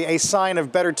necessarily a sign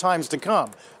of better times to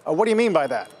come. What do you mean by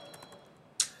that?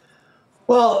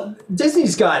 Well,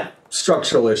 Disney's got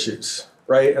structural issues,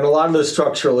 right? And a lot of those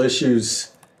structural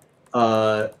issues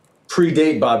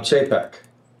predate Bob Chapek.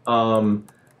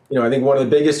 I think one of the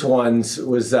biggest ones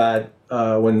was that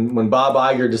when Bob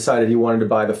Iger decided he wanted to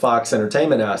buy the Fox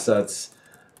Entertainment assets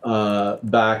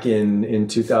back in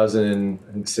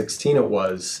 2016, it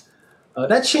was.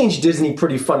 That changed Disney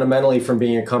pretty fundamentally from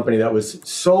being a company that was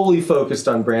solely focused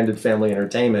on branded family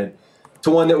entertainment to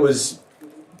one that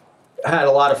had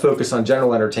a lot of focus on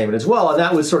general entertainment as well. And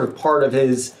that was sort of part of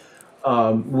his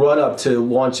run up to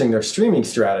launching their streaming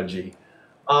strategy.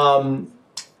 The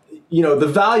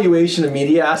valuation of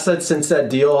media assets since that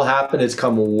deal happened has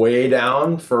come way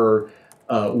down for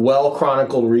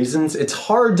well-chronicled reasons. It's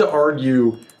hard to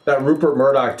argue that Rupert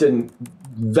Murdoch didn't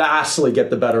vastly get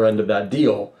the better end of that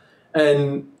deal.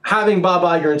 And having Bob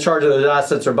Iger in charge of those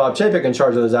assets or Bob Chapek in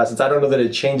charge of those assets, I don't know that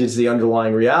it changes the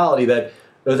underlying reality that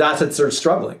those assets are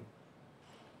struggling.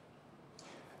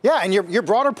 Yeah, and your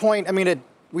broader point,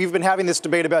 we've been having this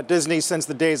debate about Disney since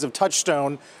the days of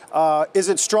Touchstone. Is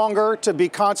it stronger to be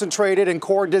concentrated in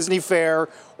core Disney fare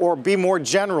or be more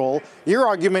general? Your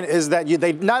argument is that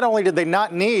they not only did they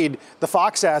not need the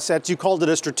Fox assets, you called it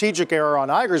a strategic error on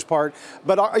Iger's part,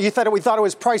 but we thought it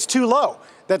was priced too low,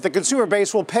 that the consumer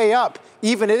base will pay up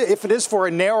even if it is for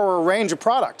a narrower range of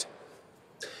product.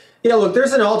 Yeah, look,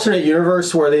 there's an alternate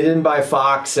universe where they didn't buy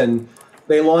Fox and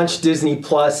they launched Disney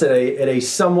Plus at a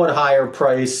somewhat higher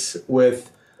price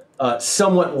with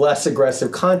somewhat less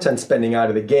aggressive content spending out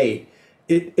of the gate.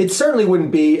 It certainly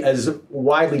wouldn't be as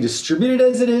widely distributed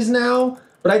as it is now,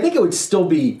 but I think it would still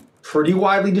be pretty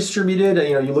widely distributed.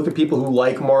 You look at people who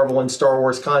like Marvel and Star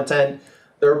Wars content,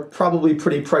 they're probably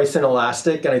pretty price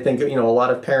inelastic, and I think a lot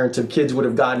of parents of kids would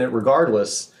have gotten it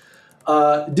regardless.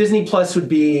 Disney Plus would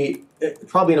be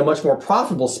probably in a much more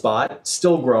profitable spot,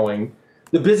 still growing.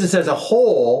 The business as a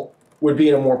whole would be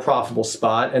in a more profitable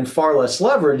spot and far less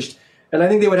leveraged. And I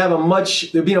think they'd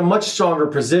be in a much stronger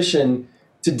position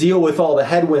to deal with all the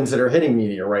headwinds that are hitting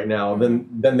media right now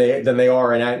than they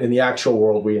are in the actual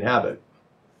world we inhabit.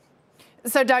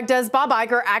 So, Doug, does Bob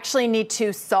Iger actually need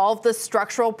to solve the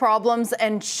structural problems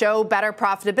and show better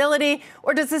profitability?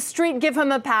 Or does the street give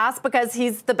him a pass because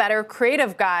he's the better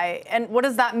creative guy? And what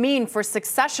does that mean for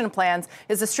succession plans?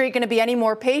 Is the street going to be any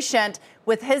more patient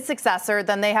with his successor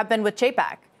than they have been with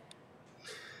Chapek?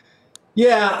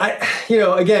 Yeah,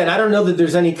 again, I don't know that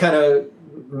there's any kind of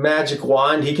magic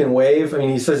wand he can wave.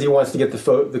 He says he wants to get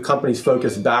the company's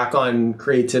focus back on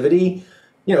creativity.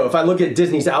 If I look at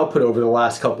Disney's output over the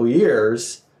last couple of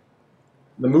years,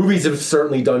 the movies have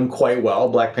certainly done quite well.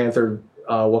 Black Panther,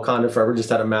 Wakanda Forever just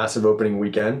had a massive opening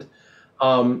weekend.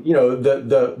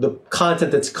 The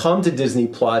content that's come to Disney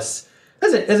Plus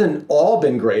hasn't all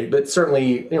been great, but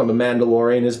certainly, The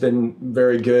Mandalorian has been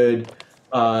very good.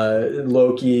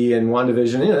 Loki and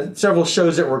WandaVision, several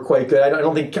shows that were quite good. I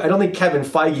don't think Kevin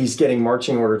Feige's getting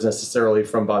marching orders necessarily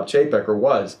from Bob Chapek, or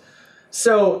was.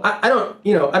 So I don't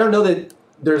know that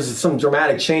there's some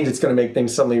dramatic change that's going to make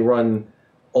things suddenly run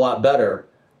a lot better.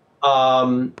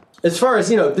 As far as,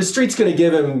 the street's going to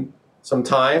give him some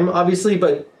time, obviously,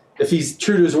 but if he's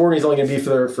true to his word, he's only going to be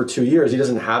for 2 years. He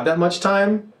doesn't have that much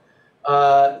time.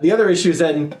 The other issue is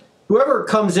then whoever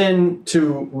comes in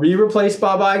to replace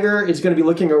Bob Iger is going to be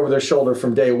looking over their shoulder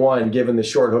from day one, given the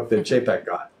short hook that Chapek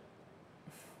got.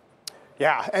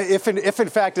 Yeah, if in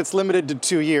fact it's limited to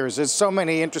 2 years. There's so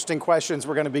many interesting questions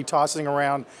we're going to be tossing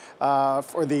around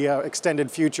for the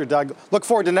extended future, Doug. Look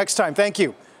forward to next time. Thank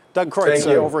you. Doug Creutz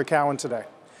over at Cowen today.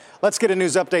 Let's get a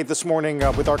news update this morning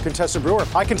with our Contessa Brewer.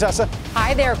 Hi, Contessa.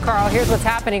 Hi there, Carl. Here's what's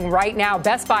happening right now.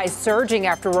 Best Buy is surging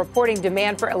after reporting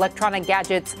demand for electronic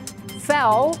gadgets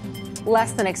fell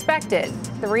less than expected.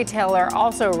 The retailer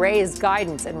also raised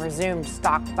guidance and resumed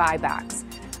stock buybacks.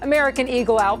 American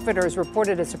Eagle Outfitters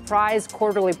reported a surprise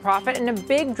quarterly profit and a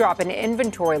big drop in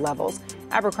inventory levels.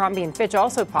 Abercrombie & Fitch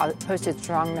also posted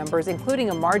strong numbers,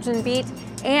 including a margin beat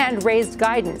and raised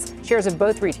guidance. Shares of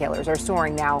both retailers are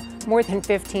soaring now, more than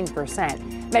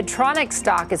 15%. Medtronic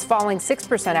stock is falling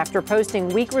 6% after posting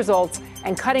weak results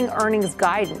and cutting earnings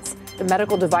guidance. The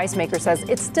medical device maker says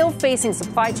it's still facing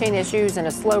supply chain issues and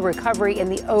a slow recovery in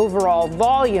the overall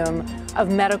volume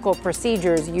of medical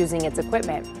procedures using its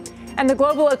equipment. And the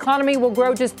global economy will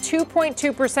grow just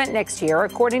 2.2% next year,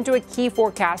 according to a key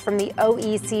forecast from the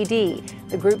OECD.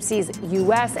 The group sees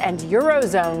U.S. and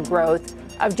Eurozone growth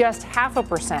of just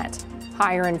 0.5%.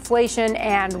 Higher inflation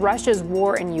and Russia's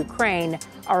war in Ukraine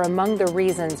are among the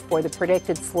reasons for the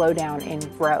predicted slowdown in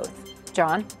growth.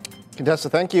 John? Contessa,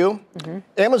 thank you.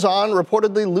 Amazon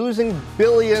reportedly losing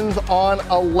billions on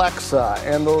Alexa,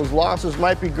 and those losses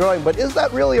might be growing. But is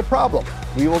that really a problem?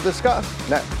 We will discuss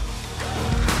next.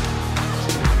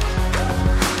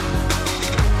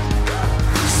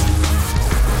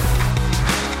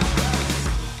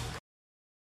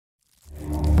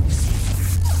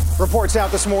 Reports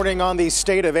out this morning on the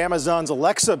state of Amazon's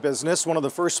Alexa business, one of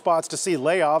the first spots to see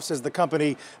layoffs as the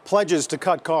company pledges to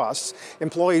cut costs.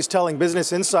 Employees telling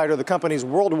Business Insider the company's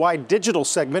worldwide digital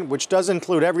segment, which does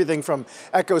include everything from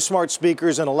Echo smart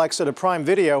speakers and Alexa to Prime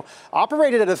Video,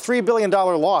 operated at a $3 billion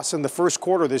loss in the first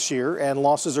quarter this year, and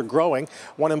losses are growing.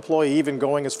 One employee even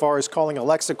going as far as calling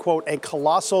Alexa, quote, a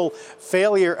colossal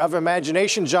failure of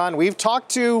imagination. John, we've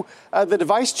talked to the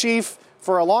device chief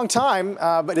for a long time,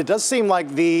 but it does seem like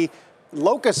the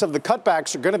locus of the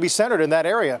cutbacks are going to be centered in that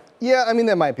area. Yeah, I mean,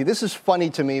 there might be. This is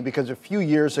funny to me because a few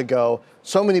years ago,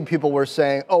 so many people were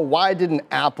saying, oh, why didn't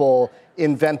Apple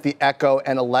invent the Echo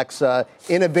and Alexa?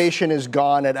 Innovation is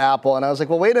gone at Apple. And I was like,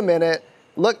 well, wait a minute.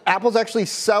 Look, Apple's actually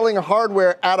selling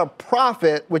hardware at a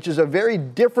profit, which is a very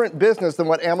different business than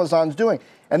what Amazon's doing.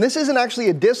 And this isn't actually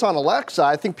a diss on Alexa.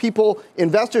 I think people,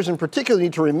 investors in particular,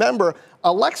 need to remember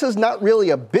Alexa's not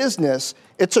really a business.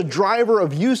 It's a driver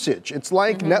of usage. It's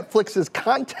like Netflix's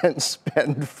content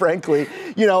spend, frankly.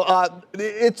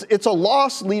 It's a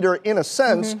loss leader in a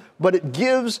sense, but it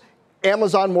gives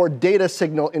Amazon more data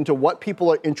signal into what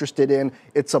people are interested in.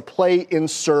 It's a play in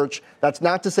search. That's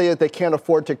not to say that they can't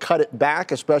afford to cut it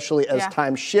back, especially as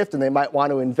times shift and they might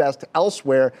want to invest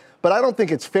elsewhere. But I don't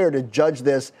think it's fair to judge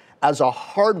this as a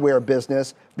hardware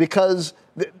business because,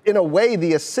 in a way,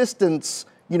 the assistants,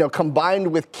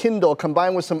 combined with Kindle,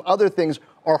 combined with some other things,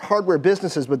 are hardware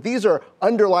businesses. But these are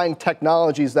underlying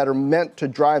technologies that are meant to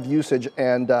drive usage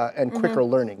and quicker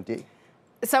learning, Dee.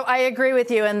 So I agree with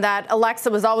you in that Alexa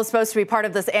was always supposed to be part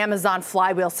of this Amazon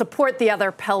flywheel, support the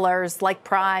other pillars like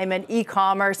Prime and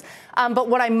e-commerce. But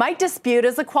what I might dispute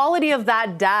is the quality of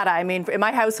that data. I mean, in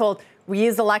my household, we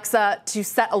use Alexa to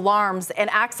set alarms and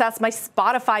access my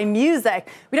Spotify music.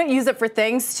 We don't use it for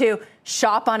things to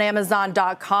shop on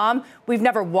Amazon.com. We've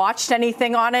never watched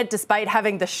anything on it, despite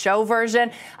having the show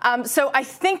version. So I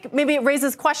think maybe it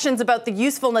raises questions about the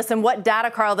usefulness and what data,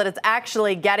 Carl, that it's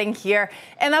actually getting here.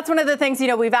 And that's one of the things,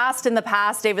 we've asked in the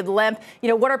past, David Limp,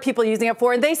 what are people using it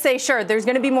for? And they say, sure, there's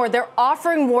going to be more. They're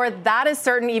offering more. That is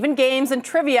certain, even games and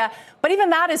trivia. But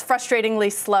even that is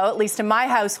frustratingly slow, at least in my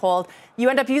household. You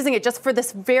end up using it just for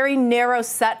this very narrow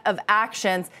set of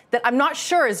actions that I'm not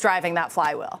sure is driving that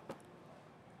flywheel.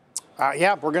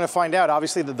 Yeah, we're going to find out.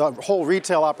 Obviously, the whole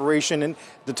retail operation and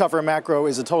the tougher macro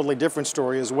is a totally different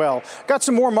story as well. Got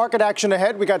some more market action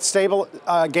ahead. We got stable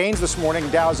gains this morning.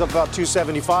 Dow's up about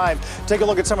 275. Take a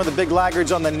look at some of the big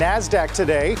laggards on the NASDAQ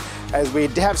today, as we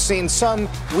have seen some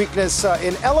weakness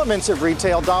in elements of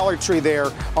retail. Dollar Tree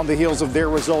there on the heels of their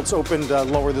results opened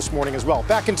lower this morning as well.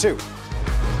 Back in 2.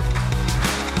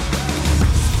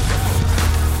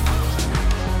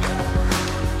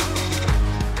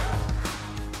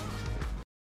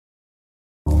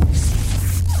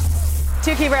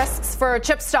 Two key risks for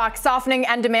chip stocks: softening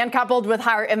and demand coupled with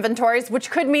higher inventories, which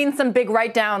could mean some big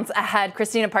write-downs ahead.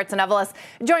 Kristina Partsinevelos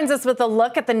joins us with a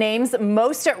look at the names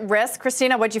most at risk.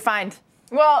 Kristina, what'd you find?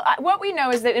 Well, what we know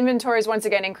is that inventories once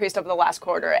again increased over the last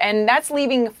quarter, and that's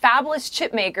leaving fabless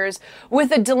chip makers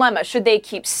with a dilemma. Should they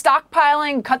keep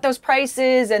stockpiling, cut those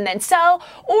prices, and then sell,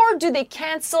 or do they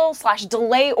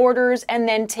cancel/delay orders and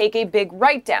then take a big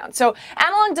write-down? So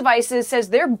Analog Devices says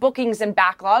their bookings and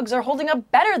backlogs are holding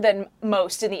up better than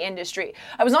most in the industry.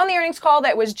 I was on the earnings call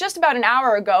that was just about an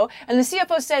hour ago, and the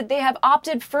CFO said they have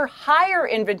opted for higher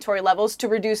inventory levels to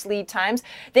reduce lead times.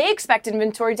 They expect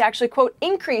inventory to actually, quote,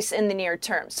 increase in the near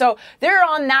term. So they're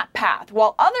on that path,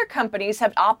 while other companies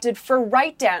have opted for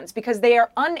write-downs because they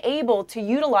are unable to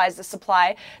utilize the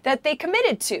supply that they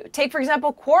committed to. Take, for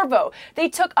example, Qorvo. They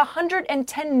took a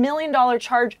 $110 million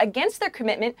charge against their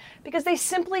commitment because they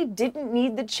simply didn't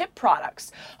need the chip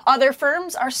products. Other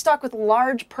firms are stuck with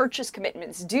large purchase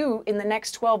commitments due in the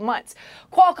next 12 months.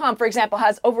 Qualcomm, for example,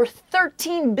 has over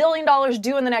 $13 billion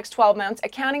due in the next 12 months,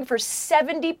 accounting for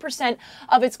 70%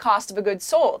 of its cost of goods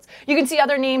sold. You can see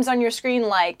other names on your screen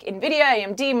like NVIDIA,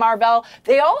 AMD, Marvell.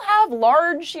 They all have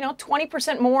large,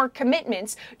 20% more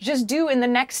commitments just due in the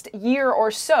next year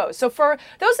or so. So for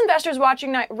those investors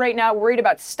watching right now worried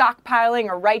about stockpiling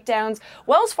or write-downs,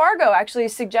 Wells Fargo actually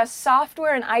suggests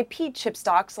software and IP chip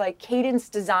stocks like Cadence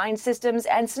Design Systems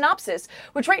and Synopsys,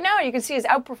 which right now you can see is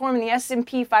outperforming the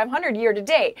S&P 500 year to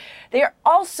date. They are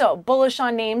also bullish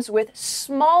on names with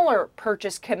smaller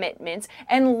purchase commitments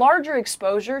and larger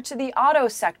exposure to the auto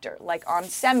sector, like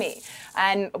onsemi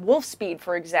and Wolfspeed,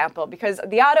 for example, because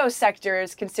the auto sector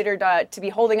is considered to be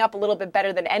holding up a little bit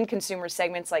better than end consumer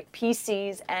segments like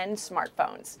PCs and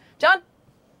smartphones. John?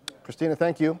 Kristina,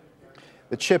 thank you.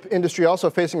 The chip industry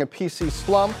also facing a PC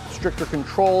slump, stricter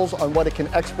controls on what it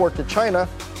can export to China,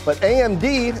 but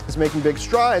AMD is making big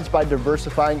strides by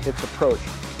diversifying its approach.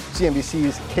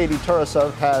 CNBC's Katie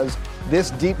Tarasov has this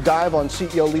deep dive on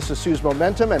CEO Lisa Su's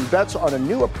momentum and bets on a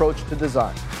new approach to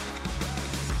design.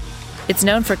 It's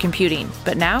known for computing,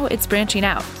 but now it's branching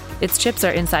out. Its chips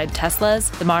are inside Teslas,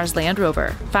 the Mars Land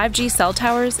Rover, 5G cell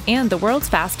towers, and the world's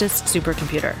fastest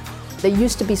supercomputer. They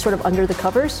used to be sort of under the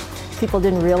covers. People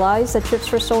didn't realize that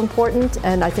chips were so important,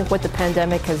 and I think what the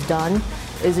pandemic has done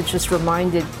is it just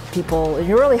reminded people, and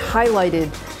it really highlighted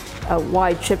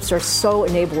why chips are so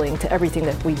enabling to everything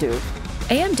that we do.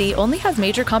 AMD only has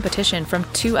major competition from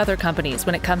two other companies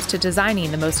when it comes to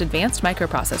designing the most advanced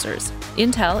microprocessors: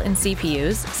 Intel in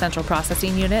CPUs, central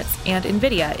processing units, and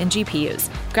NVIDIA in GPUs,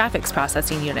 graphics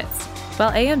processing units.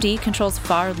 While AMD controls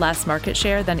far less market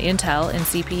share than Intel in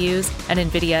CPUs and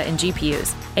NVIDIA in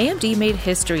GPUs, AMD made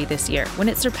history this year when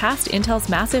it surpassed Intel's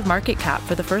massive market cap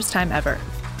for the first time ever.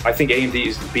 I think AMD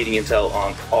is beating Intel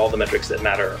on all the metrics that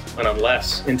matter, and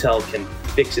unless Intel can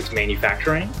fix its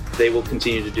manufacturing, they will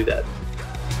continue to do that.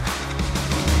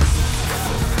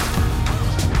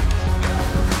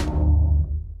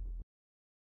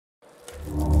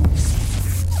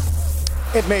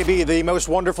 It may be the most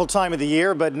wonderful time of the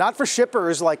year, but not for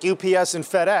shippers like UPS and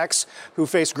FedEx, who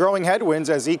face growing headwinds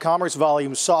as e-commerce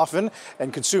volumes soften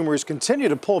and consumers continue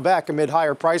to pull back amid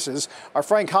higher prices. Our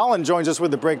Frank Holland joins us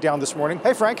with the breakdown this morning.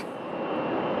 Hey, Frank.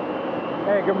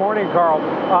 Hey, good morning, Carl.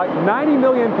 90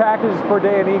 million packages per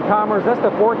day in e-commerce. That's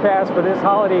the forecast for this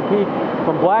holiday peak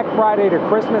from Black Friday to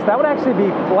Christmas. That would actually be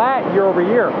flat year over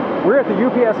year. We're at the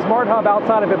UPS Smart Hub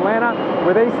outside of Atlanta,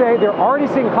 where they say they're already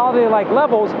seeing holiday-like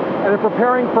levels and they're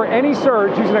preparing for any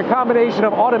surge using a combination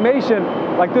of automation,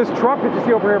 like this truck that you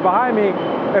see over here behind me,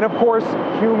 and of course,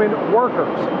 human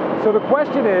workers. So the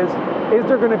question is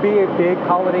there going to be a big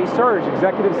holiday surge?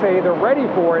 Executives say they're ready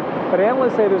for it, but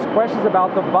analysts say there's questions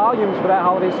about the volumes for that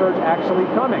holiday surge actually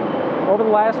coming. Over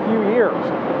the last few years,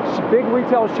 big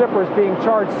retail shippers being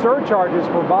charged surcharges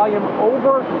for volume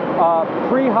over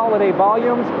pre-holiday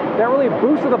volumes. That really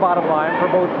boosted the bottom line for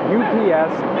both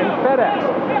UPS and FedEx.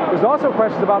 There's also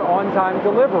questions about on-time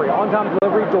delivery. On-time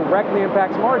delivery directly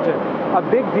impacts margin. A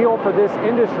big deal for this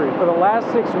industry. For the last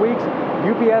 6 weeks,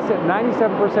 UPS at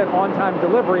 97% on-time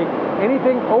delivery.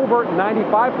 Anything over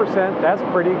 95%, that's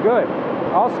pretty good.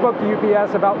 I also spoke to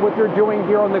UPS about what they're doing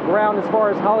here on the ground as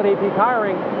far as holiday peak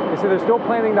hiring. They said they're still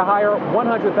planning to hire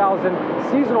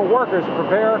 100,000 seasonal workers to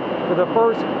prepare for the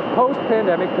first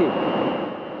post-pandemic peak.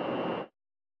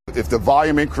 If the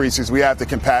volume increases, we have the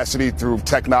capacity through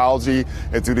technology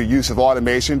and through the use of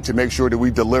automation to make sure that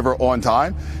we deliver on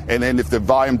time. And then if the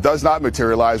volume does not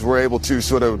materialize, we're able to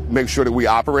sort of make sure that we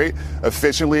operate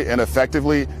efficiently and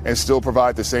effectively and still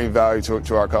provide the same value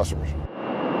to our customers.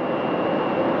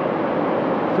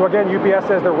 So again, UPS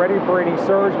says they're ready for any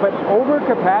surge, but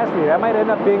overcapacity, that might end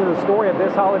up being the story of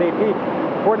this holiday peak.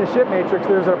 According to Shipmatrix,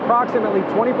 there's approximately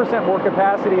 20% more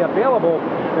capacity available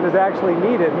than is actually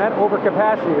needed. And that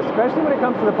overcapacity, especially when it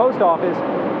comes to the post office,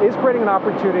 is creating an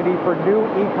opportunity for new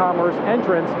e-commerce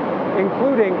entrants,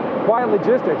 including Quiet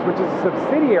Logistics, which is a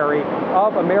subsidiary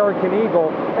of American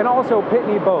Eagle, and also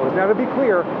Pitney Bowes. Now, to be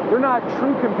clear, they're not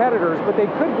true competitors, but they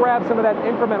could grab some of that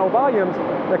incremental volumes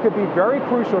that could be very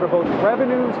crucial to both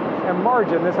revenues and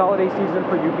margin this holiday season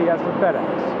for UPS and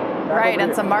FedEx. Right,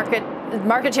 and some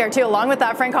market share, too. Along with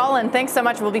that, Frank Holland, thanks so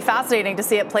much. It will be fascinating to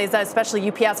see it plays out, especially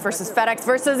UPS versus FedEx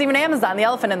versus even Amazon, the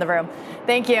elephant in the room.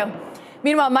 Thank you.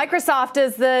 Meanwhile, Microsoft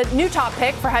is the new top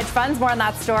pick for hedge funds. More on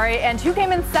that story. And who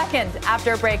came in second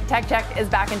after a break? Tech Check is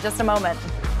back in just a moment.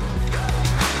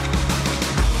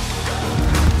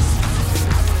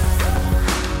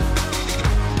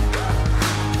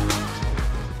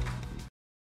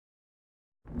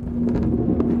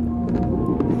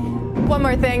 One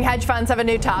more thing, hedge funds have a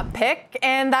new top pick,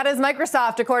 and that is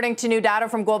Microsoft, according to new data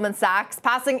from Goldman Sachs,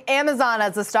 passing Amazon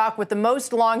as the stock with the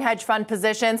most long hedge fund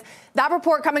positions. That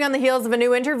report coming on the heels of a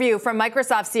new interview from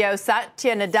Microsoft CEO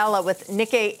Satya Nadella with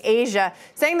Nikkei Asia,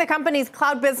 saying the company's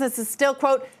cloud business is still,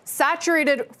 quote,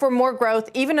 saturated for more growth,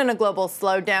 even in a global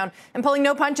slowdown, and pulling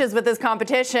no punches with his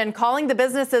competition, calling the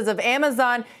businesses of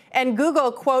Amazon and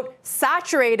Google, quote,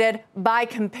 saturated by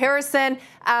comparison.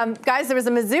 Guys, there was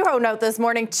a Mizuho note this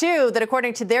morning, too, that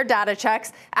according to their data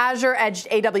checks, Azure edged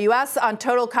AWS on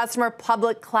total customer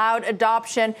public cloud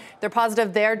adoption. They're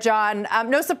positive there, John.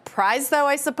 No surprise, though,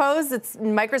 I suppose.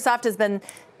 Microsoft has been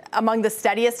among the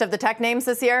steadiest of the tech names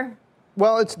this year.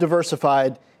 Well, it's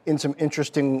diversified in some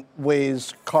interesting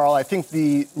ways, Carl. I think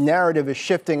the narrative is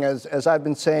shifting, as I've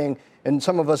been saying, and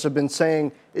some of us have been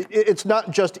saying, it's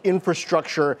not just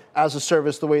infrastructure as a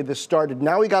service the way this started.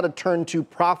 Now we got to turn to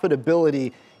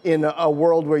profitability in a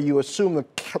world where you assume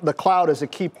the cloud is a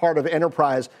key part of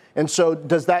enterprise. And so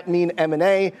does that mean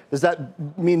M&A? Does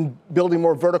that mean building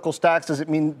more vertical stacks? Does it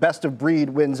mean best of breed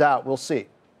wins out? We'll see.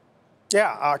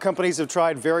 Yeah, companies have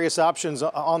tried various options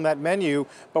on that menu,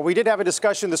 but we did have a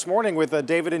discussion this morning with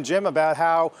David and Jim about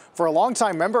how, for a long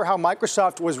time, remember how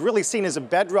Microsoft was really seen as a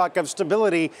bedrock of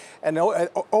stability, and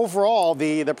overall,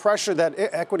 the pressure that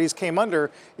equities came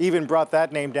under even brought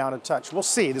that name down a touch. We'll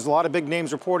see. There's a lot of big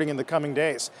names reporting in the coming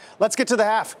days. Let's get to the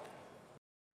half.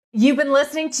 You've been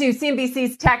listening to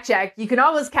CNBC's Tech Check. You can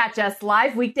always catch us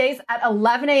live weekdays at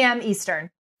 11 a.m.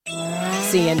 Eastern.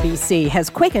 CNBC has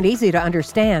quick and easy to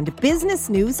understand business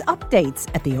news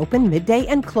updates at the open, midday,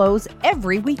 and close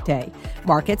every weekday.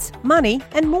 Markets, money,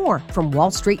 and more from Wall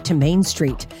Street to Main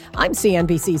Street. I'm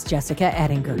CNBC's Jessica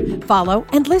Ettinger. Follow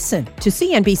and listen to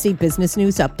CNBC Business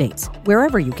News Updates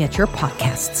wherever you get your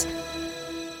podcasts.